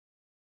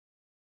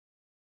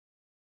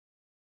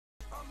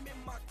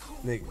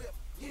Nigga,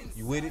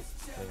 you with it?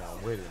 Nigga,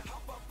 I'm with it.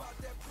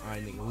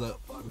 Alright, nigga,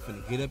 look. We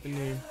finna get up in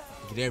there,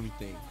 get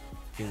everything.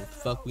 Get what the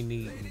fuck we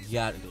need, and get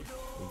out of there.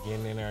 We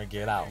getting in there and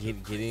get out. Get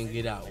in,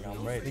 get out. Nigga,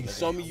 I'm ready. Nigga,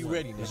 show me you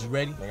ready. Nigga, you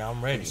ready? Nigga,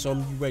 I'm ready. Nigga, show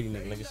me you ready,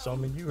 nigga. Nigga, show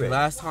me you ready.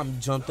 Last time you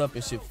jumped up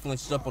and shit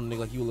flinched up on the nigga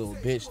like you a little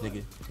bitch,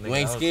 nigga. Nigga, You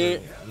ain't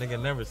scared?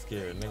 Nigga, never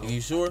scared, nigga.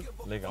 You sure?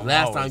 Nigga, I'm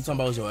Last time always you talking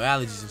about was your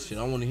allergies and shit.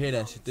 I don't want to hear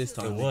that shit this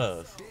time. It nigga.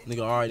 was. Nigga,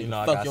 alright, You know,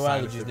 I fuck got your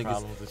sinus allergies,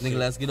 problems nigga. and Nigga, shit.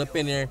 let's get up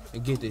in there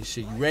and get this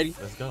shit. You ready?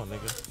 Let's go,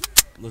 nigga.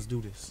 Let's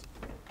do this.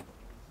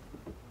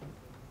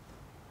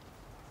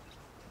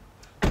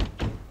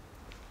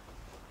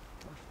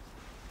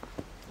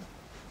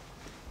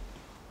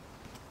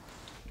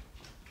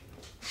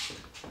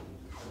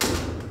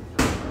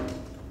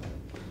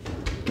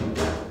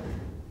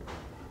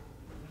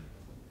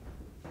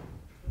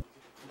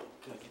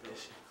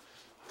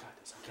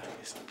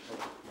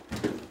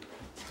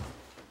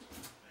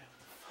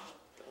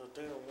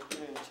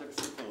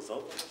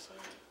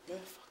 Man,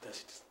 fuck that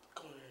shit. Just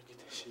go in there and get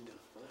that shit done.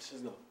 Let's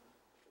just go.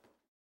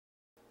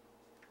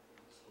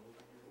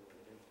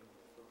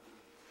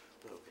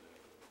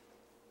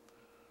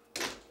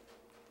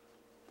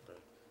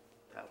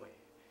 That way.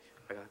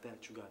 I got that,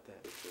 you got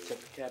that. Check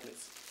the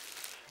cabinets.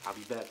 I'll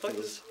be back. Fuck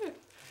this shit.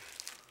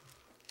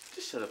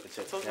 Just shut up and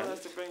check the Told you I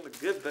cabinets. to bring the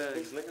good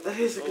bags, nigga. That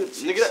is a good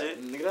cheap nigga.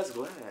 shit. Nigga, that's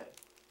glad.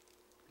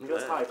 Nigga,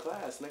 that's high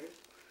class, nigga.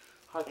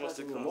 High How much class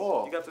it in the cost?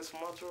 mall. You got this from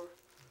my drawer?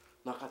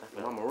 No, I got that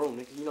from Mama Room,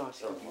 nigga. You know how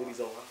she got the goodies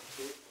on her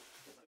shit.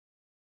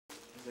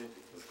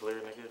 It's clear,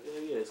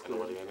 nigga. Yeah, it's good.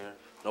 Nobody in there?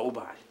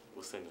 Nobody.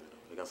 What's in there, though?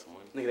 They got some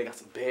money? Nigga, they got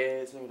some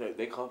beds, nigga.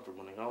 They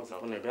comfortable, nigga. I was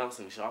up on there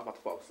bouncing and shit. I was about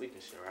to fall asleep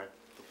and shit, right?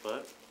 The fuck?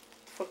 What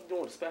the fuck you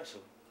doing with the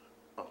special?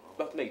 Oh,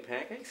 About to make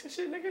pancakes and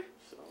shit, nigga?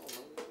 shit, I don't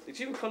know. Did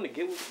you even come to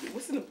get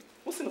what's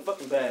in the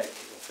fucking bag?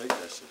 Take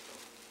that shit,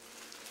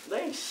 though.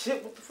 That ain't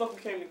shit. What the fuck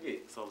we came to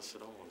get? That's all the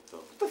shit I want, though.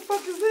 What the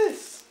fuck is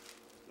this?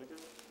 Nigga,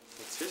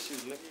 some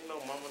tissues, nigga. You know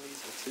mama needs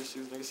some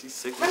tissues, nigga. She's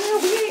sick Man,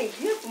 and shit. we ain't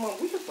here for mom.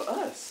 We here for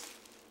us.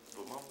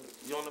 But mama,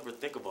 you don't ever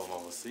think about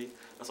mama, see?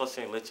 That's why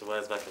she ain't let your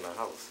ass back in the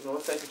house. You know,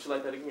 let's say some shit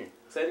like that again.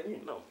 Say it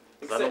again. No.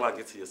 Nigga, Cause I know I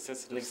get to your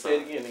sensitive Nigga, side. say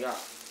it again, nigga.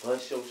 I'll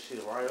bust your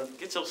shit right up.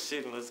 Get your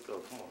shit and let's go.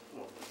 Come on,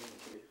 come on.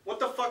 What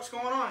the fuck's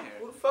going on here?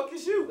 Who the fuck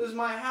is you? This is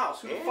my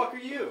house. Who the Yeah. fuck are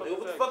you? Nigga,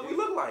 what the fuck we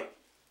look like?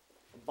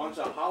 A bunch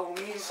of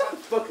Halloween. Shut the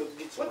fuck up.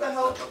 Get What the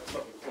hell?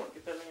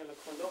 Get that nigga in the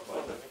corner.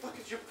 What the fuck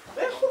is your?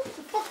 Man, what the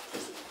fuck?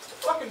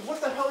 Fucking what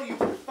the hell are you?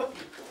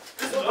 Fucking.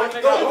 This is Don't my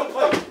nigga, don't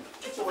don't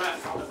fuck. Get your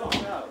ass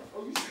out.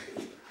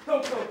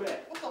 Don't come back.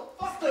 What the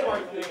fuck? Stay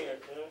right there,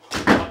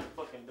 man. Lock the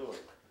fucking door.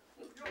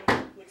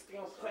 Next thing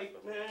on paper,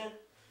 man.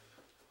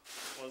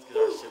 Let's get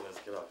our shit. Let's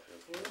get off here.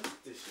 Man,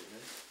 what's this shit,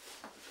 man?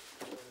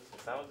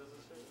 Some sandwiches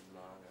and shit?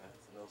 Nah, I got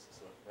some else or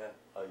something. Man.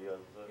 Oh, yeah.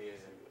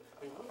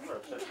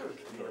 Yeah.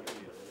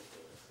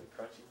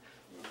 Crunchy?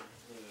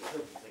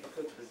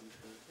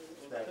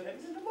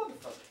 Cookies in the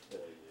motherfucker.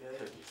 Yeah.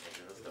 Cookies,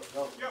 nigga. Let's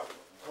go. Yo.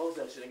 Close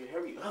that shit, nigga.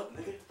 Hurry up,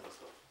 nigga. Let's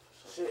go.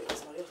 Shit,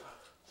 that's my else.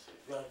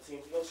 You got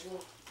anything else you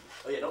want?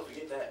 Oh yeah, don't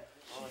forget that.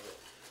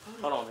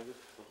 Hold on, nigga.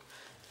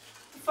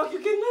 The fuck you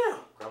getting now?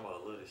 Grandma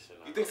love this shit.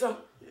 You think so?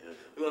 Yeah.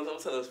 You want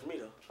to tell us for me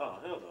though? Oh,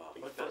 hell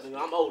no. Fuck that shit.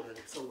 Nigga, I'm older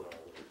than so.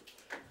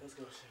 Let's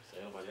go.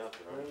 Ain't nobody out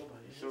there, right?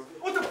 You sure?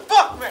 What the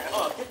fuck, man?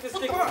 Get this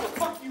What thing. the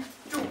fuck you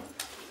do?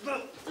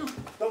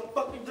 Don't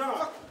fucking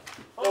die.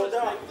 Hold Don't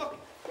die. Fuck.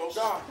 Don't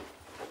die.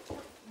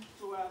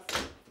 Your ass.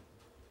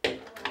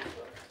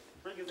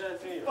 Bring his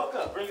ass in here. Fuck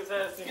up. Bring his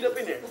ass in Get up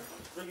in there.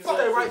 Bring his Fuck ass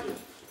that in right here. there.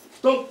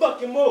 Don't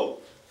fucking move.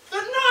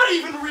 They're not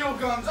even real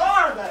guns,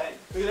 are they?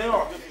 Nigga, they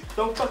are.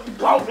 Don't fucking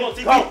go. Come on, Go.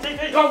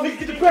 TP. Go, nigga,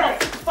 get the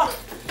bag. Fuck.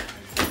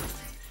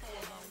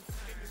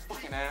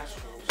 Fucking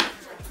assholes.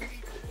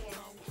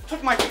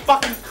 Took my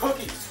fucking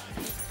cookies.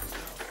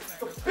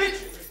 The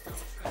bitches.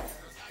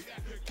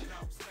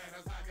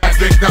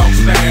 Big dog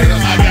standers,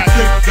 I got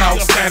big dog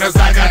standers,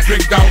 I got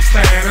big dog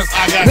standers,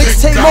 I got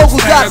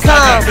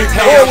MixtapeMogul.com.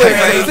 Always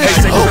They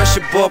official. crush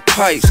your boy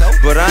pipes,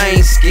 but I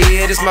ain't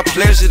scared. It's my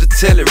pleasure to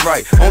tell it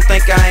right. Don't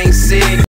think I ain't said